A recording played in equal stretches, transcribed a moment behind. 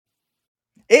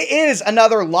It is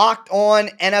another Locked On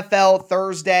NFL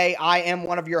Thursday. I am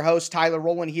one of your hosts, Tyler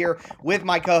Rowland, here with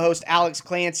my co-host, Alex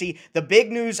Clancy. The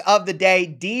big news of the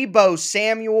day, Deebo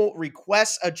Samuel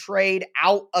requests a trade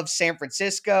out of San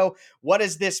Francisco. What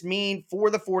does this mean for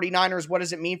the 49ers? What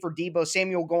does it mean for Deebo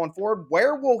Samuel going forward?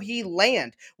 Where will he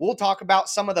land? We'll talk about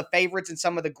some of the favorites and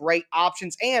some of the great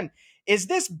options. And is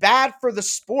this bad for the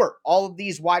sport? All of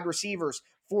these wide receivers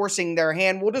forcing their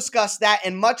hand. We'll discuss that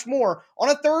and much more on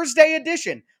a Thursday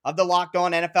edition of the Locked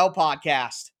On NFL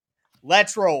podcast.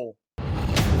 Let's roll.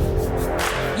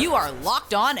 You are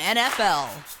Locked On NFL,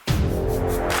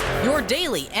 your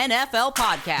daily NFL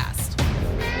podcast.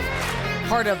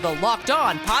 Part of the Locked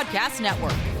On Podcast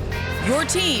Network, your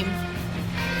team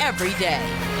every day.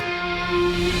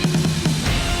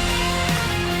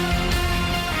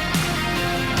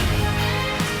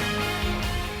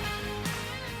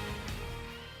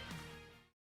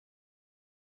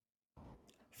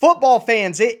 Football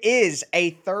fans, it is a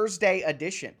Thursday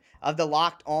edition of the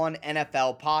Locked On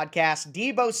NFL podcast.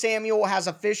 Deebo Samuel has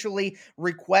officially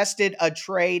requested a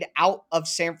trade out of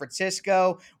San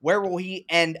Francisco. Where will he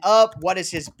end up? What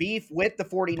is his beef with the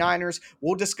 49ers?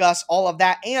 We'll discuss all of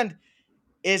that. And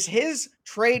is his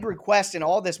trade request and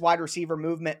all this wide receiver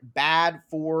movement bad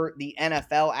for the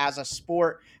NFL as a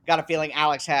sport? Got a feeling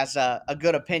Alex has a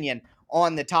good opinion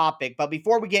on the topic. But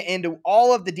before we get into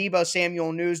all of the Deebo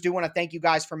Samuel news, do want to thank you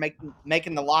guys for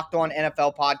making the Locked On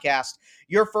NFL podcast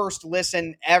your first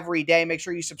listen every day. Make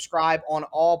sure you subscribe on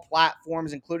all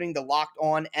platforms, including the Locked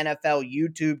On NFL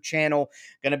YouTube channel.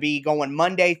 Going to be going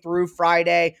Monday through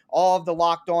Friday. All of the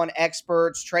Locked On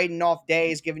experts, trading off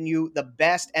days, giving you the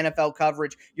best NFL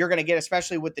coverage you're going to get,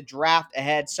 especially with the draft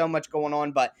ahead. So much going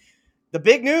on, but the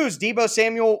big news, Deebo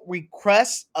Samuel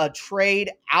requests a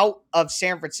trade out of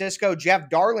San Francisco. Jeff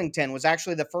Darlington was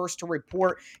actually the first to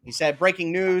report. He said,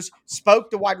 breaking news,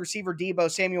 spoke to wide receiver Deebo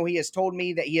Samuel. He has told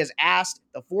me that he has asked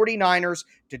the 49ers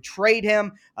to trade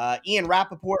him. Ian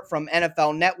Rappaport from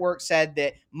NFL Network said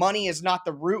that money is not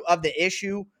the root of the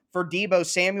issue for Deebo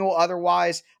Samuel.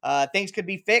 Otherwise, things could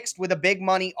be fixed with a big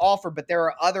money offer, but there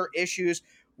are other issues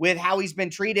with how he's been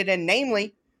treated, and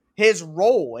namely, his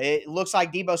role. It looks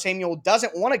like Deebo Samuel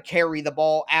doesn't want to carry the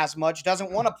ball as much, doesn't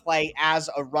want to play as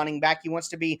a running back. He wants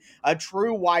to be a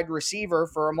true wide receiver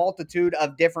for a multitude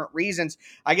of different reasons.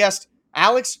 I guess,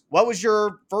 Alex, what was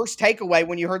your first takeaway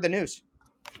when you heard the news?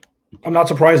 I'm not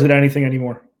surprised at anything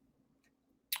anymore.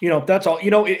 That's all.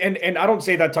 And I don't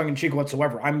say that tongue-in-cheek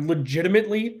whatsoever. I'm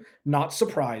legitimately not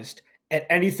surprised at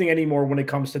anything anymore when it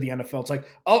comes to the NFL. It's like,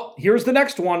 oh, here's the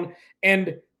next one.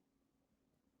 And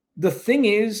the thing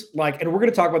is, and we're going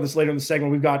to talk about this later in the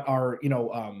segment. We've got our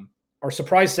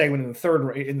surprise segment in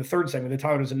the third segment that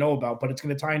Tyler doesn't know about, but it's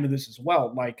going to tie into this as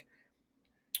well.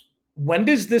 When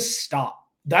does this stop?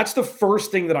 That's the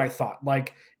first thing that I thought.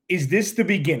 Is this the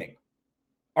beginning?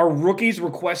 Are rookies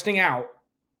requesting out,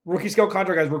 rookie scale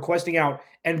contract guys requesting out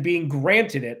and being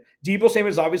granted it? Deebo Samuel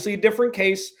is obviously a different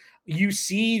case. You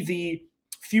see the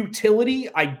futility,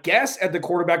 I guess, at the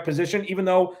quarterback position, even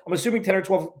though I'm assuming 10 or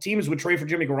 12 teams would trade for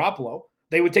Jimmy Garoppolo.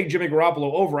 They would take Jimmy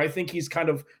Garoppolo over. I think he's kind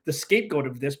of the scapegoat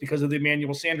of this because of the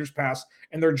Emmanuel Sanders pass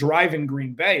and their drive in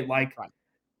Green Bay.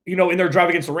 In their drive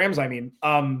against the Rams, I mean.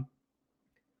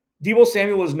 Deebo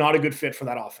Samuel is not a good fit for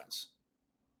that offense.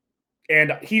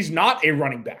 And he's not a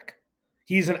running back.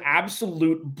 He's an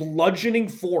absolute bludgeoning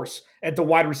force at the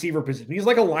wide receiver position. He's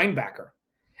like a linebacker.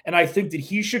 And I think that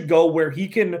he should go where he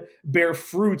can bear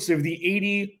fruits of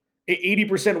the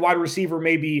 80% wide receiver,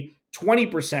 maybe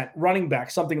 20% running back,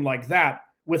 something like that,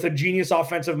 with a genius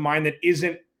offensive mind that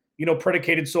isn't,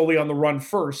 predicated solely on the run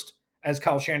first, as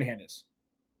Kyle Shanahan is.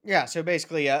 Yeah, so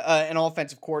basically an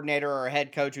offensive coordinator or a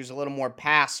head coach who's a little more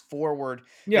pass forward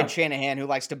than Shanahan, who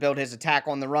likes to build his attack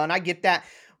on the run. I get that.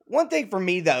 One thing for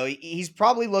me, though, he's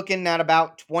probably looking at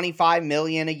about $25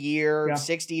 million a year,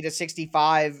 $60 to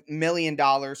 $65 million.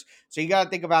 So you got to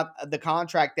think about the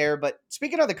contract there. But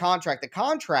speaking of the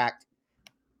contract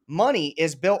money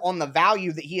is built on the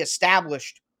value that he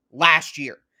established last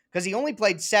year because he only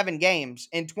played 7 games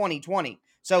in 2020.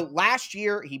 So last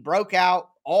year he broke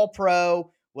out,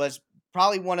 All-Pro, was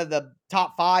probably one of the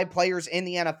top 5 players in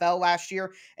the NFL last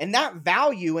year. And that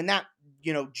value and that,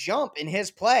 jump in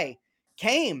his play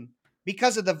came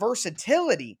because of the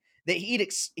versatility that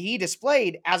he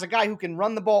displayed as a guy who can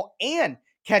run the ball and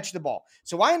catch the ball.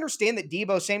 So I understand that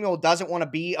Deebo Samuel doesn't want to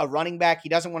be a running back. He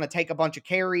doesn't want to take a bunch of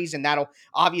carries, and that'll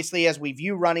obviously, as we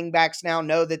view running backs now,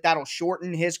 know that that'll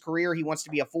shorten his career. He wants to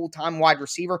be a full-time wide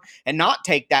receiver and not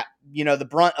take that, the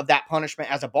brunt of that punishment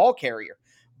as a ball carrier.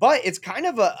 But it's kind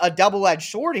of a double-edged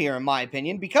sword here, in my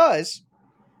opinion, because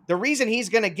the reason he's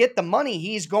going to get the money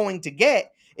he's going to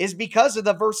get is because of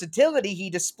the versatility he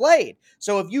displayed.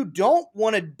 So if you don't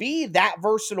want to be that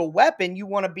versatile weapon, you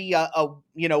want to be a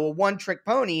one-trick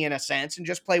pony in a sense and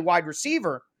just play wide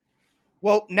receiver.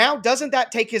 Well, now doesn't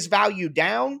that take his value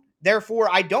down? Therefore,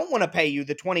 I don't want to pay you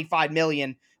the 25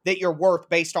 million that you're worth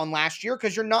based on last year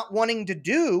because you're not wanting to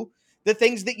do the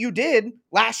things that you did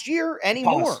last year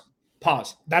anymore.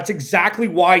 Pause. That's exactly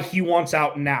why he wants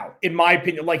out now, in my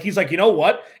opinion. Like, he's like, you know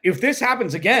what? If this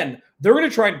happens again, they're going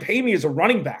to try and pay me as a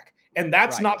running back. And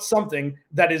that's not something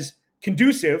that is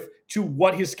conducive to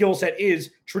what his skill set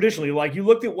is traditionally. Like, you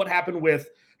looked at what happened with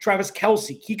Travis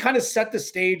Kelce. He kind of set the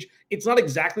stage. It's not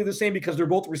exactly the same because they're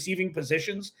both receiving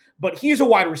positions, but he's a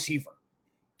wide receiver.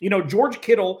 You know, George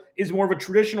Kittle is more of a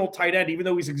traditional tight end, even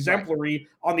though he's exemplary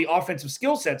on the offensive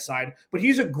skill set side, but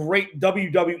he's a great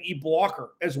WWE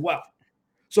blocker as well.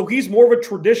 So he's more of a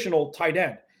traditional tight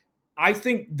end. I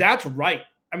think that's right.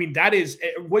 I mean, that is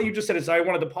what you just said. Is I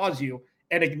wanted to pause you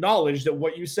and acknowledge that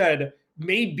what you said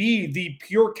may be the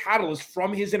pure catalyst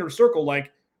from his inner circle.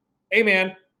 Like, hey,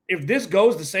 man, if this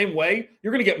goes the same way,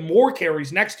 you're going to get more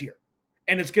carries next year.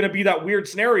 And it's going to be that weird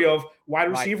scenario of wide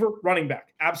receiver, running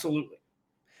back. Absolutely.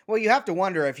 Well, you have to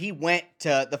wonder if he went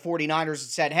to the 49ers and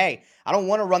said, hey, I don't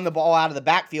want to run the ball out of the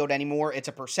backfield anymore. It's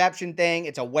a perception thing.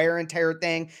 It's a wear and tear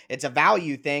thing. It's a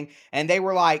value thing. And they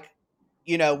were like,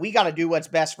 we got to do what's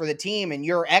best for the team. And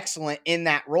you're excellent in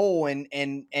that role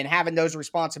and having those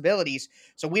responsibilities.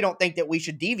 So we don't think that we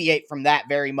should deviate from that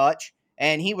very much.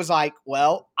 And he was like,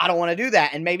 well, I don't want to do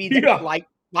that. And maybe like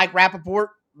Rappaport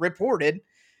reported,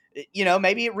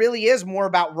 maybe it really is more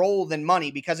about role than money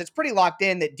because it's pretty locked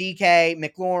in that DK,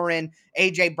 McLaurin,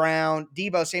 AJ Brown,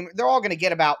 Deebo Samuel, they're all going to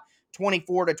get about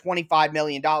 $24 to $25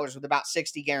 million with about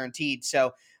 60 guaranteed.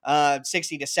 So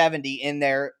 60 to 70 in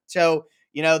there. So,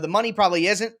 the money probably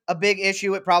isn't a big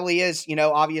issue. It probably is,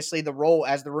 obviously the role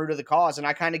as the root of the cause. And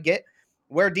I kind of get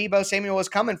where Deebo Samuel is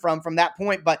coming from that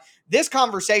point. But this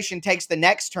conversation takes the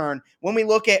next turn when we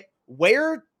look at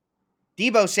where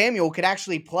Deebo Samuel could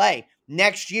actually play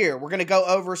next year. We're going to go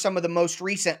over some of the most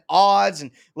recent odds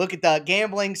and look at the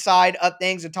gambling side of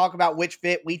things and talk about which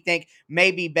fit we think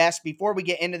may be best. Before we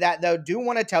get into that, though, do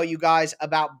want to tell you guys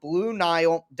about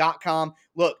BlueNile.com.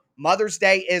 Look, Mother's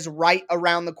Day is right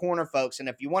around the corner, folks. And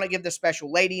if you want to give the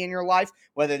special lady in your life,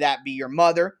 whether that be your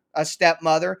mother, a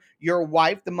stepmother, your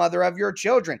wife, the mother of your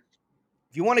children,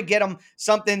 if you want to get them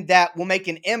something that will make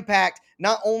an impact,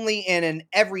 not only in an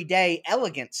everyday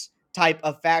elegance type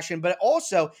of fashion, but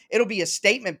also it'll be a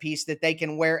statement piece that they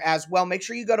can wear as well. Make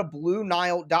sure you go to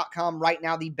BlueNile.com right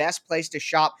now, the best place to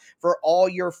shop for all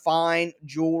your fine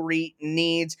jewelry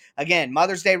needs. Again,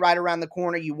 Mother's Day right around the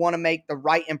corner. You want to make the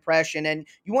right impression and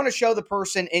you want to show the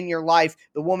person in your life,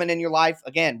 the woman in your life,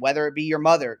 again, whether it be your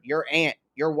mother, your aunt,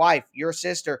 your wife, your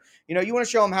sister, you want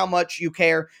to show them how much you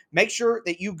care. Make sure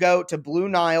that you go to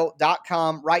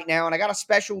BlueNile.com right now. And I got a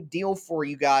special deal for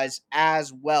you guys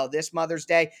as well. This Mother's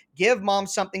Day, give mom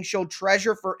something she'll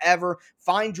treasure forever.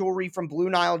 Fine jewelry from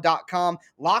BlueNile.com.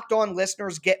 Locked On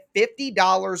listeners get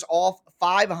 $50 off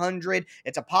 $500.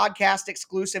 It's a podcast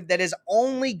exclusive that is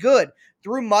only good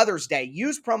through Mother's Day.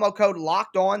 Use promo code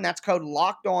Locked On. That's code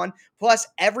Locked On. Plus,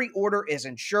 every order is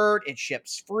insured. It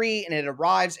ships free and it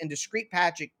arrives in discreet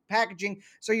packaging,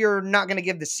 so you're not going to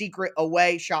give the secret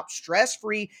away. Shop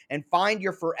stress-free and find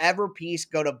your forever piece.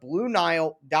 Go to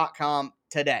BlueNile.com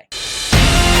today.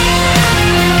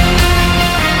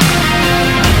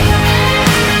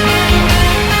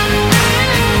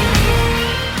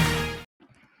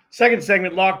 Second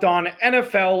segment, Locked On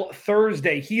NFL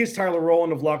Thursday. He is Tyler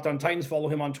Rowland of Locked On Titans. Follow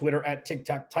him on Twitter at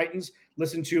TikTok Titans.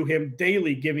 Listen to him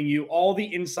daily, giving you all the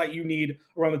insight you need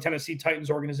around the Tennessee Titans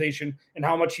organization and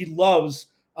how much he loves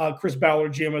Chris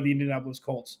Ballard, GM of the Indianapolis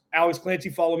Colts. Alex Clancy,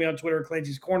 follow me on Twitter,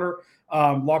 Clancy's Corner.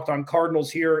 Locked On Cardinals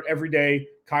here every day.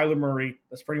 Kyler Murray.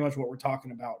 That's pretty much what we're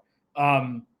talking about.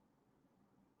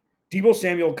 Deebo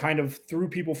Samuel kind of threw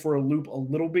people for a loop a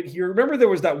little bit here. Remember there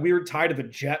was that weird tie to the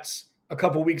Jets a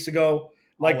couple weeks ago,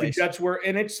 like Always. The Jets were,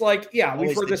 and it's like, yeah, Always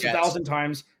we've heard this Jets. 1,000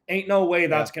 times. Ain't no way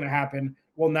that's going to happen.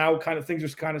 Well, now kind of things are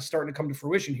kind of starting to come to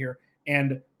fruition here,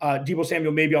 and Deebo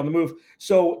Samuel may be on the move.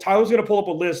 So Tyler's going to pull up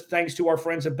a list, thanks to our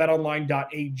friends at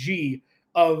betonline.ag,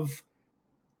 of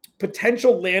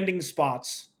potential landing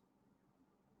spots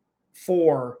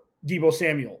for Deebo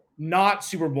Samuel, not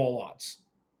Super Bowl odds.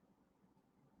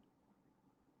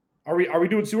 Are we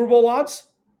doing Super Bowl odds?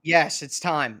 Yes, it's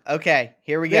time. Okay,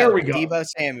 here we go. There we go. Deebo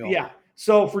Samuel. Yeah.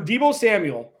 So for Deebo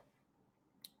Samuel,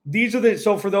 these are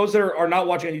so for those that are not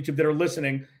watching on YouTube, that are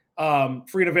listening,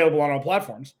 free and available on all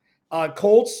platforms,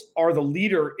 Colts are the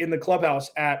leader in the clubhouse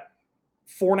at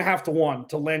 4.5 to 1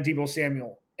 to land Deebo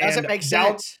Samuel. Doesn't make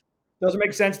sense. Doesn't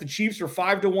make sense. The Chiefs are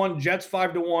 5-1, Jets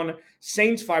 5-1,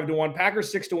 Saints 5-1,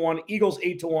 Packers 6-1, Eagles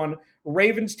 8-1,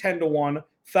 Ravens 10-1,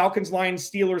 Falcons, Lions,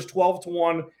 Steelers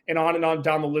 12-1, and on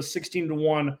down the list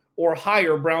 16-1 or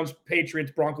higher. Browns,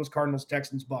 Patriots, Broncos, Cardinals,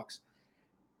 Texans, Bucks.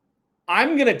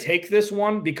 I'm gonna take this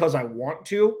one because I want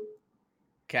to.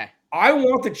 Okay. I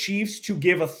want the Chiefs to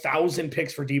give 1,000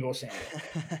 picks for Deebo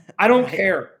Samuel. I don't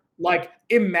care. Like,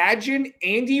 imagine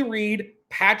Andy Reid,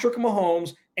 Patrick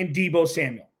Mahomes, and Deebo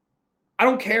Samuel. I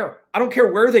don't care. I don't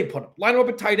care where they put him. Line him up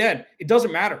at tight end. It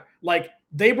doesn't matter. Like,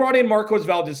 they brought in Marcos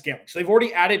Valdes-Scantling. So they've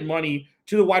already added money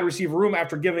to the wide receiver room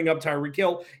after giving up Tyreek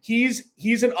Hill. He's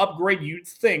an upgrade, you'd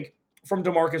think, from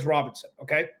Demarcus Robinson,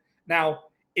 okay? Now,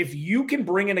 if you can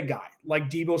bring in a guy like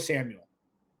Deebo Samuel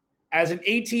as an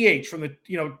ATH from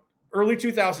the early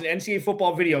 2000 NCAA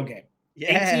football video game,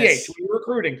 Yes. ATH, when you're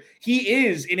recruiting, he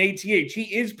is an ATH. He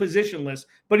is positionless,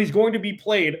 but he's going to be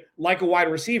played like a wide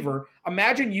receiver.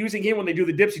 Imagine using him when they do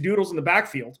the dipsy doodles in the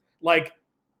backfield. Like,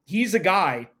 he's a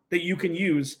guy that you can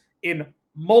use in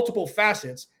multiple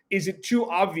facets. Is it too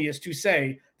obvious to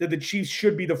say that the Chiefs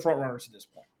should be the front runners at this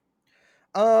point?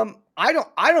 I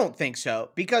don't think so,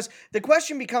 because the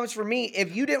question becomes for me,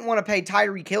 if you didn't want to pay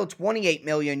Tyreek Hill $28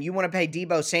 million, you want to pay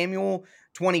Deebo Samuel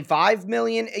 $25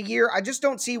 million a year. I just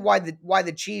don't see why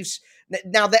the Chiefs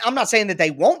now. I'm not saying that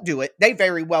they won't do it; they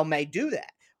very well may do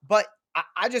that. But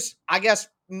I guess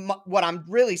what I'm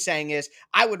really saying is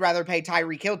I would rather pay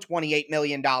Tyreek Hill $28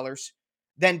 million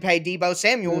than pay Deebo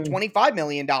Samuel $25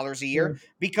 million a year,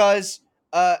 because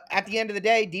at the end of the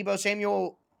day, Deebo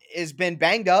Samuel has been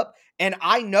banged up. And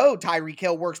I know Tyreek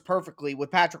Hill works perfectly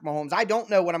with Patrick Mahomes. I don't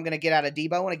know what I'm going to get out of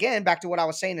Deebo. And again, back to what I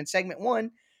was saying in segment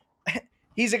one,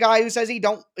 he's a guy who says he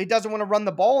doesn't want to run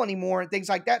the ball anymore and things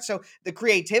like that. So the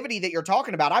creativity that you're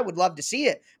talking about, I would love to see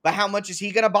it. But how much is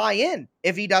he going to buy in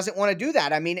if he doesn't want to do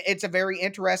that? I mean, it's a very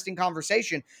interesting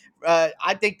conversation.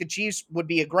 I think the Chiefs would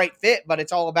be a great fit, but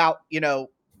it's all about,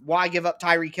 why give up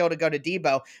Tyreek Hill to go to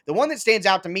Deebo? The one that stands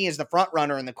out to me is the front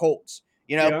runner in the Colts.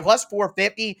 Plus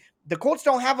 450. The Colts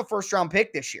don't have a first-round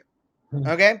pick this year,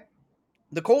 okay?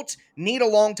 The Colts need a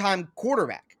long-time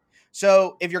quarterback.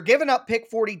 So if you're giving up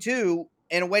pick 42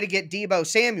 in a way to get Deebo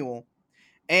Samuel,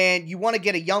 and you want to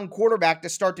get a young quarterback to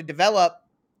start to develop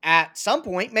at some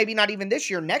point, maybe not even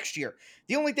this year, next year,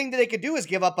 the only thing that they could do is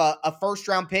give up a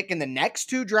first-round pick in the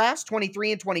next two drafts,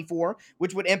 23 and 24,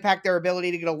 which would impact their ability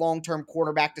to get a long-term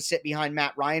quarterback to sit behind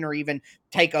Matt Ryan or even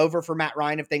take over for Matt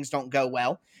Ryan if things don't go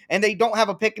well. And they don't have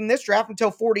a pick in this draft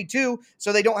until 42,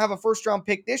 so they don't have a first-round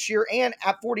pick this year. And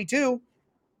at 42,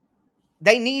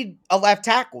 they need a left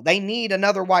tackle. They need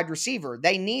another wide receiver.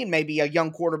 They need maybe a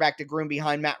young quarterback to groom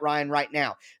behind Matt Ryan right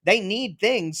now. They need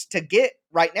things to get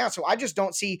right now. So I just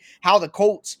don't see how the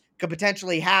Colts could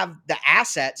potentially have the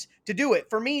assets to do it.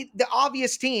 For me, the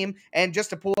obvious team, and just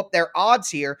to pull up their odds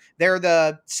here, they're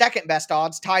the second best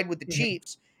odds, tied with the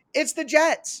Chiefs. It's the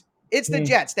Jets. It's the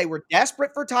Jets. They were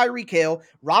desperate for Tyreek Hill.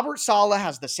 Robert Saleh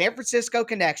has the San Francisco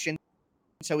connection,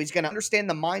 so he's going to understand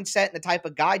the mindset and the type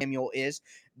of guy Samuel is.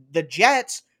 The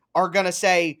Jets are going to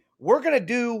say, we're going to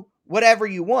do whatever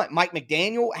you want. Mike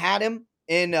McDaniel had him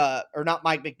in, or not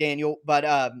Mike McDaniel, but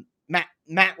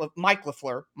Mike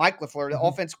LaFleur, the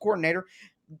offensive coordinator,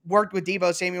 worked with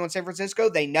Deebo Samuel in San Francisco.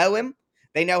 They know him.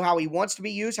 They know how he wants to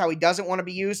be used, how he doesn't want to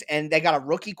be used, and they got a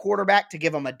rookie quarterback to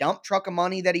give him a dump truck of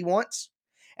money that he wants.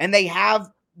 And they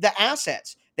have the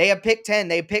assets. They have pick 10.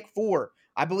 They have pick 4.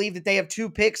 I believe that they have 2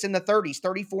 picks in the 30s,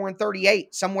 34 and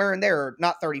 38, somewhere in there.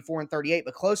 Not 34 and 38,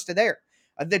 but close to there.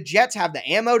 The Jets have the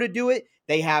ammo to do it.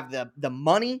 They have the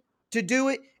money to do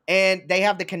it, and they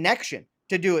have the connection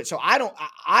to do it. So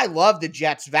I love the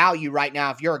Jets' value right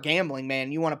now. If you're a gambling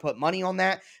man, you want to put money on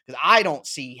that, because I don't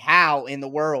see how in the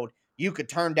world you could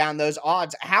turn down those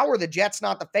odds. How are the Jets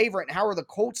not the favorite, and how are the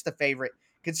Colts the favorite,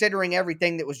 considering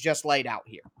everything that was just laid out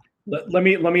here? Let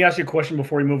me ask you a question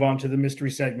before we move on to the mystery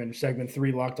segment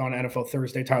 3, Locked On NFL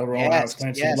Thursday. Tyler Rowe and Alex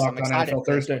Clancy, Locked On NFL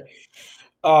Thursday.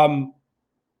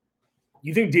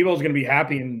 You think Deebo is going to be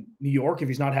happy in New York if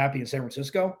he's not happy in San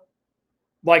Francisco?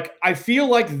 Like, I feel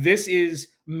like this is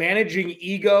managing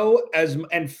ego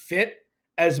and fit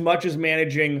as much as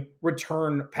managing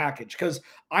return package, because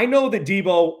I know that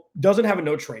Deebo doesn't have a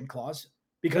no trade clause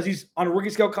because he's on a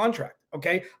rookie scale contract.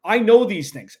 Okay. I know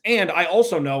these things. And I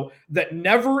also know that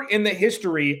never in the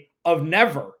history of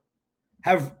never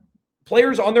have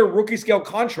players on their rookie scale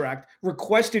contract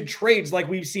requested trades like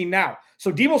we've seen now.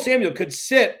 So Deebo Samuel could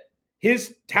sit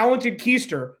his talented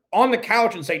keister on the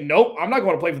couch and say, nope, I'm not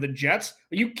going to play for the Jets.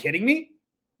 Are you kidding me?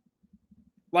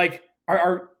 Like,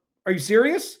 are you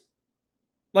serious?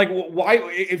 Like, why,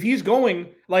 if he's going,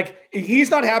 like, if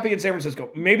he's not happy in San Francisco,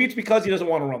 maybe it's because he doesn't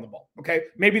want to run the ball. Okay.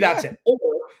 Maybe that's it. Or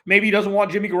maybe he doesn't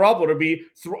want Jimmy Garoppolo to be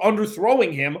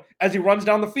underthrowing him as he runs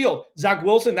down the field. Zach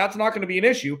Wilson, that's not going to be an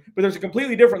issue, but there's a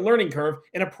completely different learning curve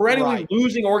in a perennially Right.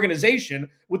 losing organization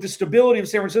with the stability of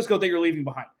San Francisco that you're leaving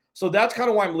behind. So that's kind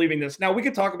of why I'm leaving this. Now, we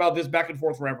could talk about this back and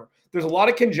forth forever. There's a lot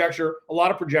of conjecture, a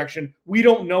lot of projection. We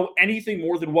don't know anything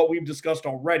more than what we've discussed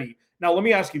already. Now, let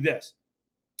me ask you this.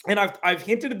 And I've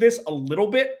hinted at this a little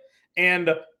bit, and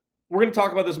we're going to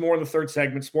talk about this more in the third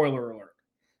segment. Spoiler alert.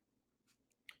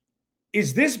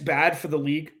 Is this bad for the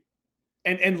league?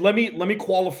 And let me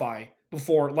qualify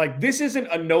before. Like, this isn't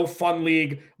a no fun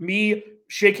league, me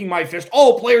shaking my fist,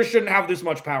 oh, players shouldn't have this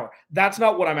much power. That's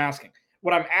not what I'm asking.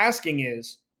 What I'm asking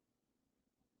is,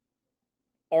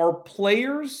 are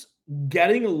players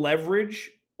getting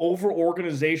leverage over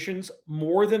organizations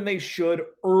more than they should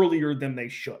earlier than they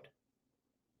should?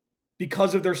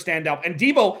 Because of their standout. And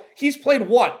Deebo, he's played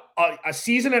what? A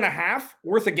season and a half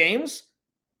worth of games?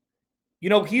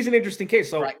 He's an interesting case.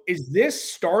 So Right. is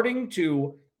this starting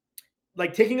to,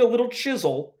 like, taking a little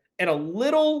chisel and a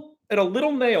little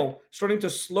nail, starting to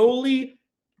slowly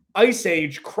ice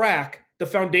age crack the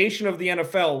foundation of the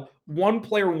NFL, one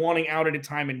player wanting out at a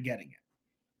time and getting it?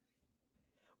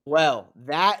 Well,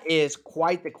 that is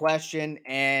quite the question,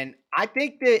 and I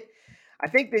think that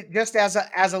just as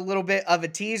a little bit of a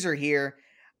teaser here,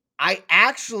 I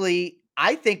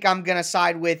think I'm gonna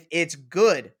side with it's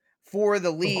good for the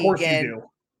Of league, course you and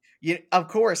do. of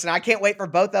course, and I can't wait for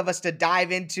both of us to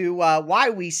dive into why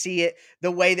we see it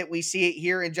the way that we see it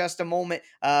here in just a moment.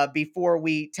 Before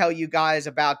we tell you guys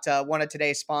about one of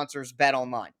today's sponsors, Bet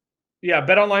Online. Yeah,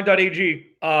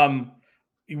 betonline.ag.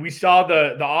 We saw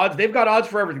the odds. They've got odds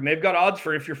for everything. They've got odds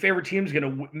for if your favorite team's going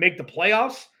to make the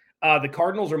playoffs. The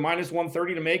Cardinals are minus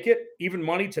 130 to make it, even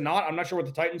money to not. I'm not sure what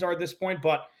the Titans are at this point,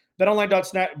 but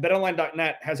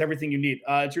betonline.net has everything you need.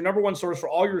 It's your number one source for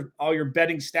all your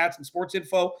betting stats and sports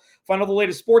info. Find all the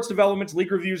latest sports developments,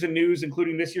 league reviews, and news,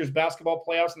 including this year's basketball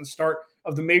playoffs and the start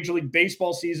of the Major League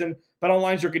Baseball season.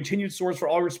 BetOnline is your continued source for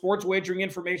all your sports wagering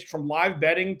information, from live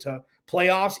betting to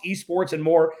playoffs, esports, and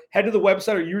more. Head to the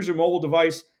website or use your mobile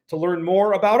device to learn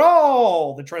more about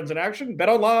all the trends in action.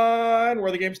 BetOnline,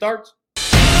 where the game starts.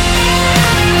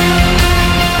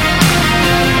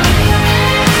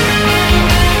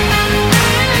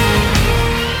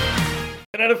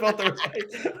 NFL Thursday.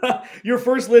 Your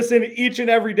first listen each and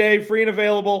every day, free and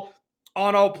available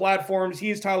on all platforms.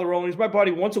 He's Tyler Rowland. He's my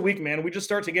buddy. Once a week, man. We just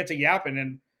start to get to yapping,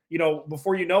 and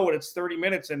before you know it, it's 30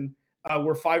 minutes, and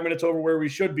we're 5 minutes over where we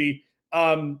should be.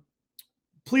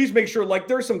 Please make sure, like,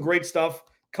 there's some great stuff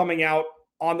coming out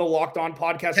on the Locked On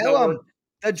Podcast Tell Network. them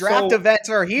the draft So, events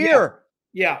are here.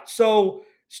 Yeah. So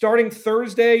starting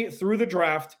Thursday through the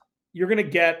draft, you're going to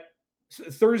get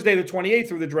Thursday the 28th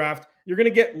through the draft. You're going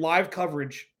to get live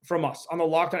coverage from us on the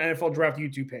Locked On NFL Draft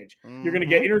YouTube page. You're going to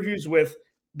get interviews with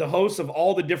the hosts of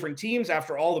all the different teams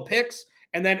after all the picks.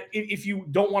 And then if you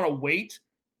don't want to wait,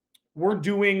 we're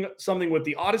doing something with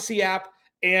the Odyssey app,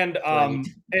 and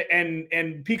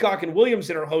and Peacock and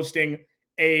Williamson are hosting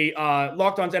a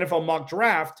Locked On's NFL mock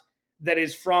draft that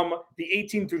is from the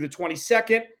 18th through the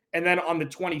 22nd, and then on the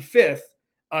 25th,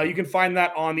 you can find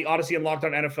that on the Odyssey and Locked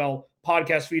On NFL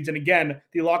podcast feeds. And again,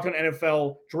 the Locked On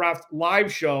NFL Draft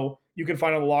live show you can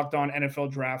find on the Locked On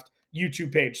NFL Draft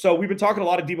YouTube page. So we've been talking a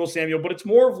lot of Deebo Samuel, but it's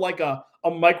more of like a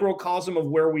microcosm of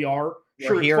where we are.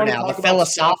 We're here now, the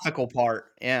philosophical part.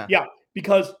 Yeah. Yeah,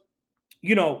 because,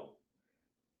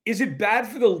 is it bad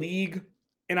for the league?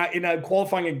 And I'm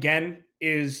qualifying again,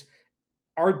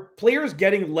 are players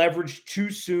getting leveraged too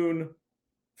soon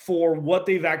for what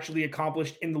they've actually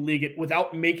accomplished in the league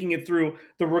without making it through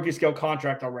the rookie scale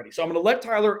contract already? So I'm going to let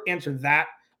Tyler answer that.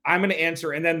 I'm going to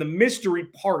answer, and then the mystery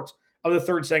part of the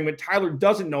third segment, Tyler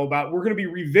doesn't know about. We're going to be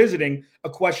revisiting a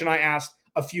question I asked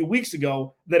a few weeks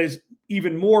ago that is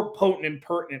even more potent and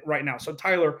pertinent right now. So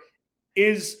Tyler,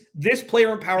 is this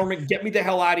player empowerment, get me the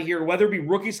hell out of here, whether it be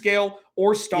rookie scale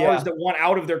or stars that want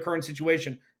out of their current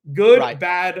situation, good,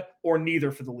 bad, or neither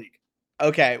for the league?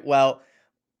 Okay, well,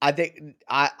 I think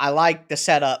I like the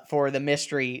setup for the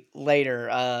mystery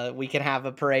later. We can have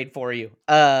a parade for you,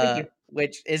 Thank you.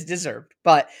 which is deserved.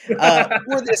 But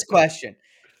for this question,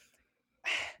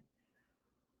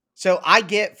 so I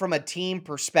get from a team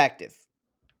perspective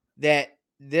that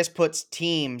this puts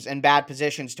teams in bad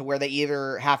positions to where they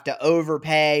either have to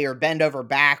overpay or bend over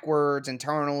backwards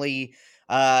internally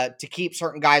to keep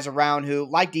certain guys around who,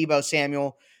 like Deebo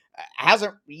Samuel,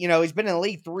 hasn't, he's been in the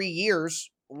league 3 years.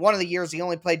 One of the years he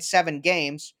only played 7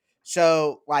 games.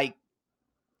 So, like,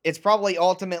 it's probably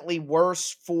ultimately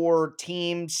worse for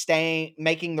teams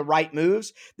making the right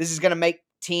moves. This is going to make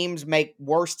teams make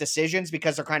worse decisions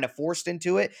because they're kind of forced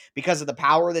into it because of the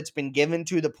power that's been given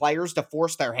to the players to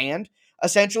force their hand,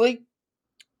 essentially.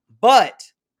 But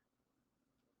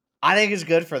I think it's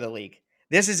good for the league.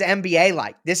 This is NBA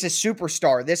like. This is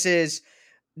superstar. This is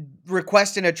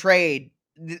requesting a trade.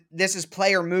 This is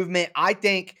player movement. I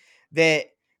think that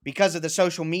because of the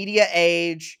social media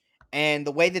age and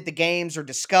the way that the games are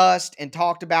discussed and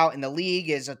talked about in the league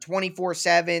is a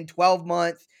 24/7,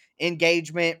 12-month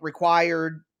engagement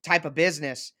required type of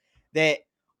business, that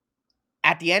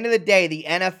at the end of the day, the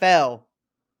NFL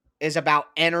is about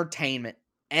entertainment,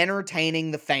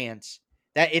 entertaining the fans.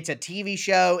 That it's a TV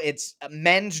show, it's a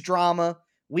men's drama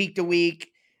week to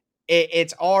week.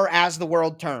 It's our as the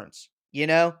world turns, you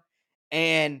know?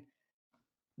 And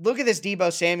look at this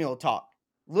Deebo Samuel talk.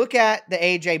 Look at the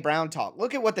A.J. Brown talk.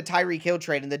 Look at what the Tyreek Hill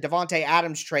trade and the Devontae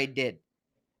Adams trade did.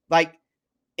 Like,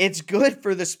 it's good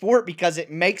for the sport because it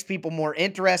makes people more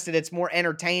interested. It's more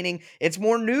entertaining. It's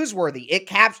more newsworthy.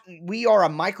 We are a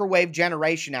microwave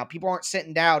generation now. People aren't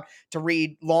sitting down to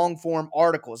read long form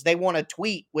articles. They want to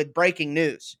tweet with breaking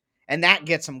news, and that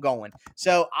gets them going.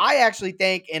 So I actually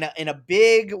think in a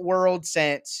big world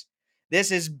sense,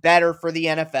 this is better for the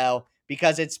NFL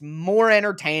because it's more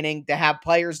entertaining to have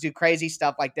players do crazy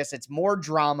stuff like this. It's more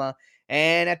drama.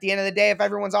 And at the end of the day, if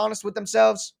everyone's honest with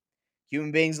themselves,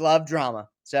 human beings love drama.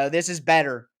 So this is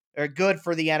better or good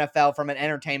for the NFL from an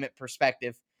entertainment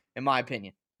perspective, in my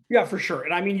opinion. Yeah, for sure.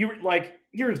 And I mean,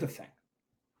 here's the thing.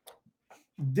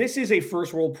 This is a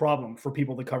first world problem for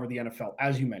people that cover the NFL,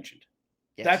 as you mentioned.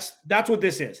 Yes. That's what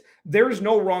this is. There's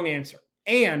no wrong answer.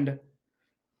 And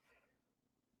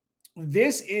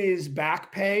this is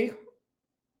back pay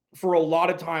for a lot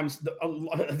of times. The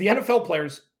NFL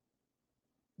players,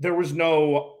 there was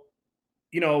no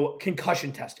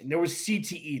concussion testing. There was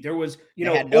CTE. There was,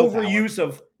 overuse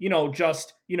of,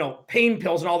 just, pain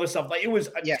pills and all this stuff. Like, it was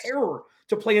a terror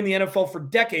to play in the NFL for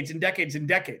decades and decades and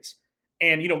decades.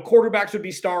 And, quarterbacks would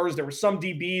be stars. There were some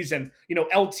DBs and,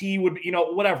 LT would be,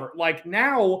 whatever. Like,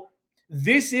 now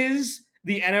this is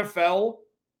the NFL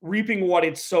reaping what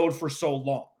it sowed for so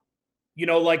long.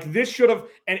 Like, this should have,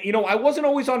 and, I wasn't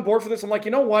always on board for this. I'm like,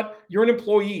 you know what? You're an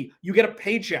employee. You get a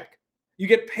paycheck. You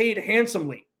get paid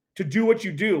handsomely to do what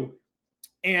you do.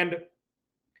 And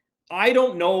I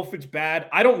don't know if it's bad.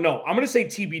 I don't know. I'm going to say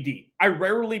TBD. I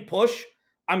rarely push.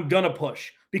 I'm going to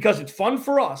push because it's fun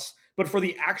for us. But for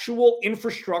the actual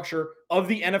infrastructure of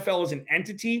the NFL as an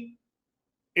entity,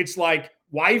 it's like,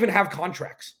 why even have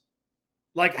contracts?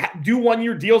 Like, do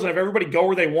 1-year deals and have everybody go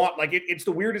where they want. Like, it's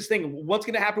the weirdest thing. What's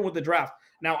going to happen with the draft?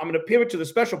 Now, I'm going to pivot to the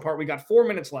special part. We got 4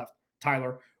 minutes left,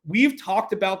 Tyler. We've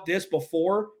talked about this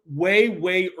before, way,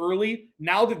 way early.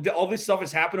 Now that all this stuff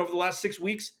has happened over the last 6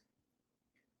 weeks,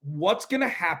 what's going to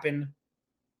happen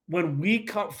when we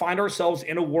find ourselves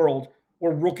in a world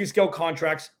where rookie scale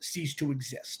contracts cease to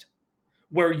exist?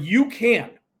 Where you can,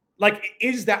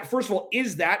 is that, first of all,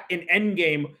 is that an end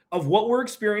game of what we're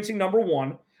experiencing, number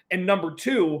one? And number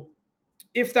two,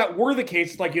 if that were the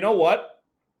case, it's like, you know what?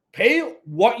 Pay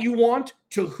what you want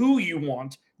to who you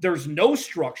want. There's no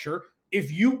structure.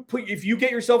 If you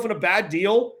get yourself in a bad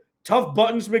deal, tough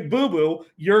buttons McBoo-boo,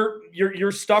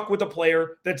 you're stuck with a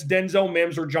player that's Denzel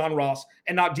Mims or John Ross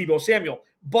and not Deebo Samuel.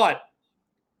 But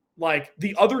like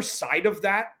the other side of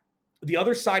that,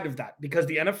 because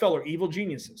the NFL are evil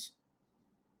geniuses,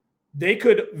 they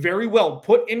could very well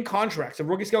put in contracts, of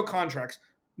rookie scale contracts,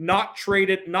 not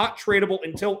tradable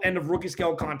until end of rookie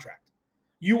scale contract.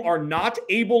 You are not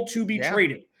able to be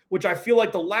traded, which I feel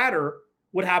like the latter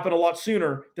would happen a lot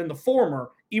sooner than the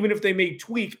former, even if they may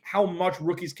tweak how much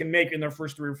rookies can make in their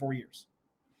first 3 or 4 years.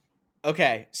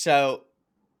 Okay, so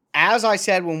as I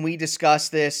said when we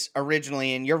discussed this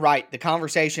originally, and you're right, the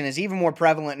conversation is even more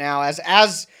prevalent now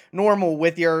as normal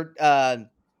with your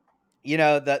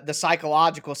the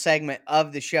psychological segment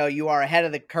of the show. You are ahead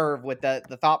of the curve with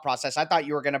the thought process. I thought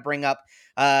you were going to bring up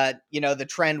the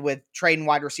trend with trading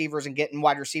wide receivers and getting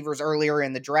wide receivers earlier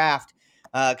in the draft,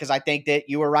 because I think that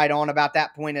you were right on about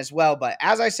that point as well. But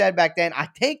as I said back then, I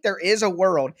think there is a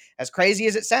world, as crazy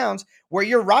as it sounds, where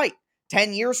you're right.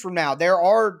 10 years from now, there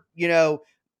are,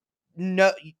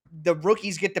 no, the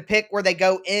rookies get to pick where they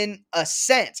go in a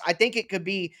sense. I think it could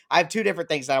be, I have two different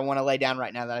things that I want to lay down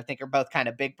right now that I think are both kind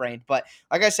of big brained. But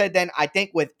like I said, then I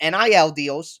think with NIL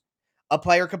deals, a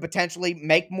player could potentially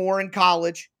make more in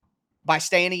college by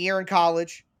staying a year in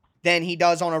college than he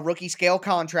does on a rookie scale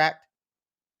contract.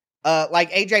 Like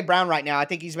AJ Brown right now, I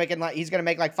think he's going to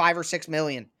make like 5 or 6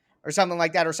 million or something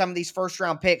like that. Or some of these first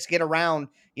round picks get around,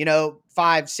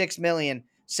 5, 6 million,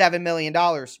 $7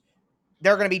 million.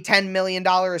 there are going to be $10 million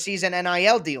a season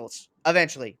NIL deals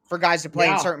eventually for guys to play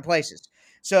in certain places.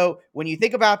 So when you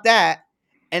think about that,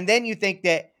 and then you think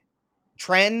that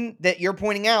trend that you're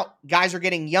pointing out, guys are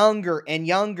getting younger and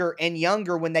younger and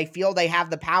younger when they feel they have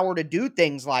the power to do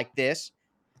things like this.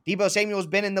 Deebo Samuel's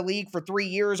been in the league for 3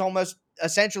 years, almost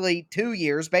essentially 2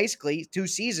 years, basically 2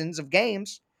 seasons of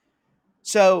games.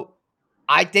 So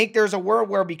I think there's a world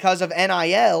where because of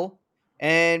NIL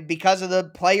and because of the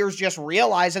players just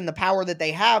realizing the power that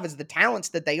they have as the talents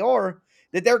that they are,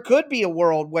 that there could be a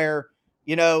world where,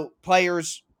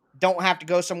 players don't have to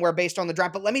go somewhere based on the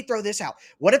draft. But let me throw this out.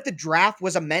 What if the draft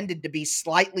was amended to be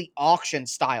slightly auction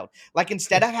styled? Like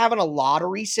instead of having a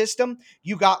lottery system,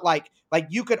 you got like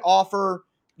you could offer,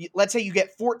 let's say you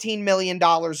get $14 million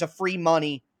of free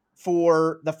money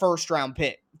for the first round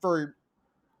pick or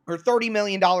 $30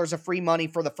 million of free money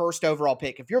for the first overall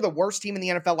pick. If you're the worst team in the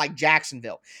NFL, like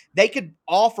Jacksonville, they could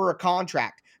offer a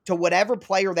contract to whatever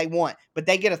player they want, but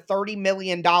they get a $30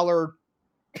 million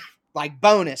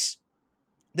bonus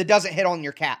that doesn't hit on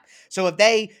your cap. So if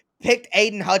they picked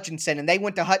Aiden Hutchinson and they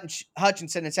went to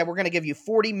Hutchinson and said, we're going to give you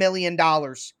 $40 million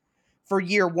for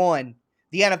year one,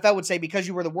 the NFL would say, because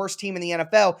you were the worst team in the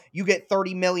NFL, you get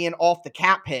 $30 million off the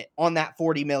cap hit on that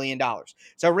 $40 million.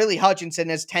 So really Hutchinson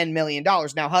is $10 million.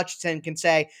 Now Hutchinson can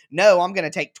say, no, I'm going to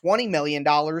take $20 million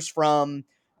from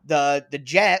the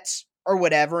Jets or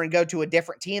whatever and go to a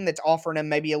different team that's offering him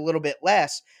maybe a little bit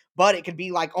less. But it could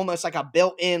be like almost like a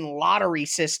built-in lottery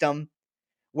system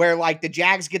where like the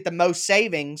Jags get the most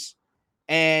savings,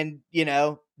 and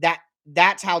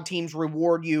that's how teams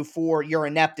reward you for your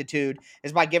ineptitude,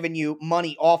 is by giving you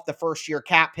money off the first year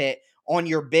cap hit on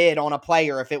your bid on a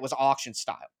player if it was auction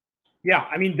style. Yeah,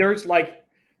 I mean, there's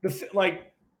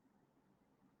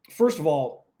first of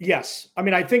all, yes. I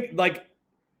mean, I think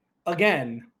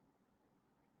again,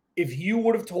 if you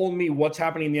would have told me what's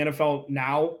happening in the NFL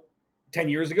now 10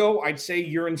 years ago, I'd say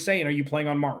you're insane. Are you playing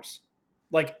on Mars?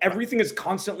 Like everything is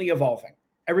constantly evolving.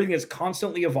 Everything is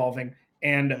constantly evolving.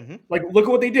 And look at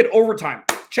what they did. Overtime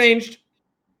changed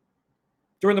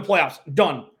during the playoffs.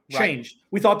 Done. Changed. Right.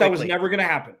 We thought that was never going to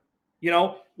happen.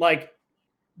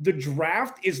 The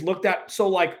draft is looked at.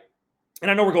 So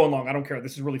and I know we're going long. I don't care.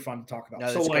 This is really fun to talk about.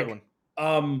 No, that's a good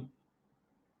one.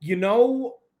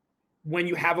 When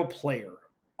you have a player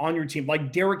on your team,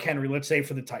 like Derrick Henry, let's say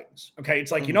for the Titans. Okay.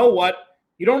 It's like, you know what?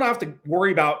 You don't have to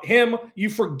worry about him. You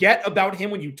forget about him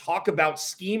when you talk about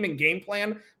scheme and game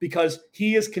plan because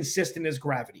he is consistent as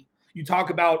gravity. You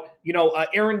talk about,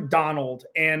 Aaron Donald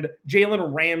and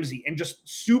Jalen Ramsey and just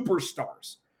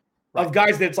superstars of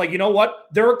guys that's like, you know what?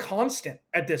 They're a constant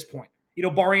at this point,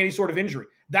 barring any sort of injury.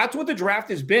 That's what the draft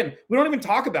has been. We don't even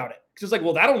talk about it because it's like,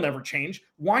 well, that'll never change.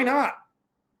 Why not?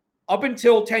 Up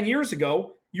until 10 years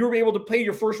ago, you were able to pay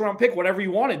your first round pick whatever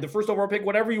you wanted, the first overall pick,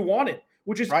 whatever you wanted,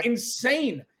 which is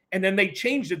insane. And then they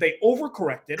changed it. They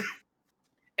overcorrected.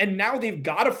 And now they've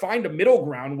got to find a middle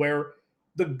ground where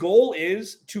the goal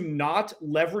is to not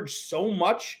leverage so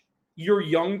much your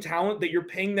young talent that you're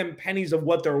paying them pennies of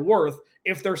what they're worth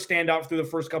if they're standout through the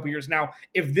first couple of years. Now,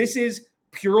 if this is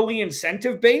purely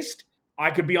incentive-based,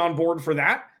 I could be on board for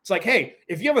that. It's like, hey,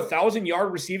 if you have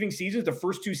 1,000-yard receiving seasons, the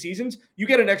first 2 seasons, you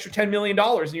get an extra $10 million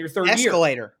in your third year.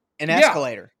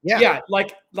 Escalator. Yeah.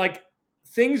 Like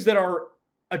things that are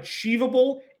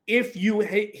achievable if you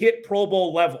hit Pro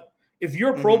Bowl level. If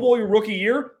you're a Pro Bowl your rookie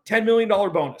year, $10 million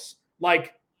bonus.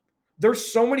 Like, there's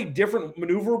so many different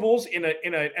maneuverables in an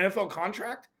NFL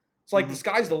contract. It's like the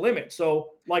sky's the limit.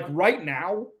 So, right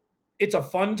now, it's a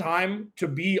fun time to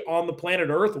be on the planet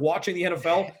Earth watching the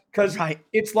NFL because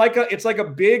it's like a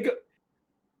big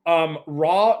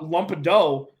raw lump of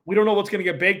dough. We don't know what's going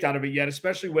to get baked out of it yet,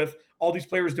 especially with all these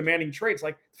players demanding trades.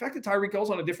 Like the fact that Tyreek Hill's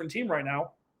on a different team right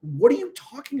now. What are you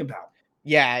talking about?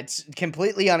 Yeah, it's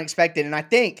completely unexpected. And I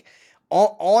think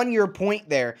on your point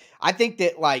there, I think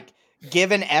that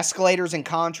given escalators and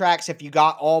contracts, if you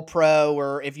got all pro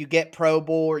or if you get Pro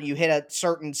Bowl or you hit a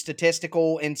certain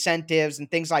statistical incentives and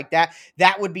things like that,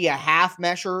 that would be a half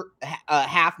measure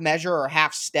or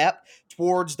half step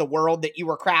towards the world that you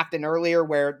were crafting earlier,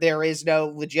 where there is no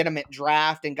legitimate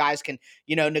draft and guys can,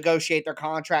 negotiate their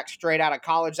contracts straight out of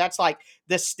college. That's like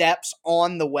the steps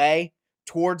on the way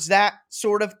towards that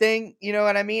sort of thing, you know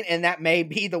what I mean? And that may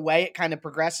be the way it kind of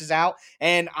progresses out.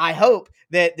 And I hope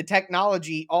that the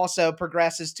technology also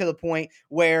progresses to the point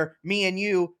where me and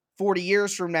you 40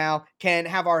 years from now can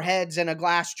have our heads in a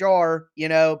glass jar,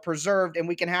 preserved, and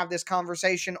we can have this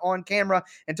conversation on camera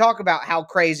and talk about how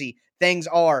crazy things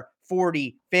are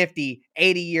 40, 50,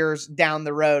 80 years down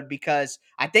the road, because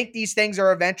I think these things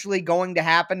are eventually going to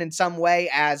happen in some way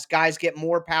as guys get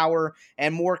more power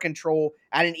and more control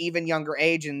at an even younger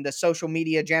age. And the social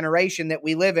media generation that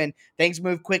we live in, things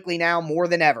move quickly now more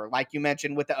than ever, like you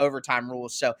mentioned with the overtime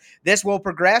rules. So this will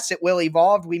progress. It will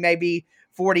evolve. We may be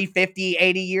 40, 50,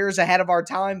 80 years ahead of our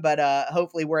time, but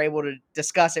hopefully we're able to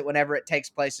discuss it whenever it takes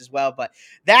place as well. But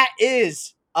that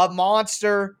is a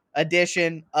monster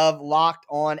edition of Locked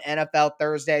On NFL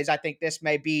Thursdays. I think this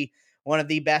may be one of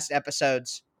the best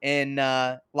episodes in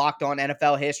Locked On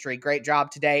NFL history. Great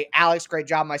job today, Alex. Great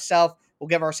job myself. We'll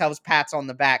give ourselves pats on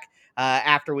the back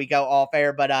after we go off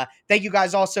air. But thank you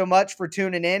guys all so much for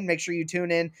tuning in. Make sure you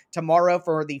tune in tomorrow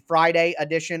for the Friday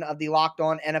edition of the Locked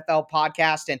On NFL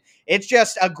podcast. And it's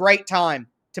just a great time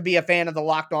to be a fan of the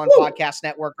Locked On Podcast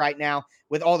Network right now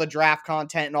with all the draft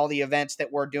content and all the events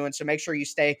that we're doing. So make sure you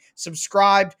stay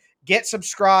subscribed. Get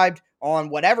subscribed on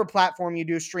whatever platform you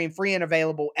do stream, free and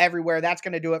available everywhere. That's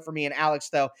going to do it for me and Alex,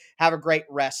 though. Have a great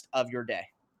rest of your day.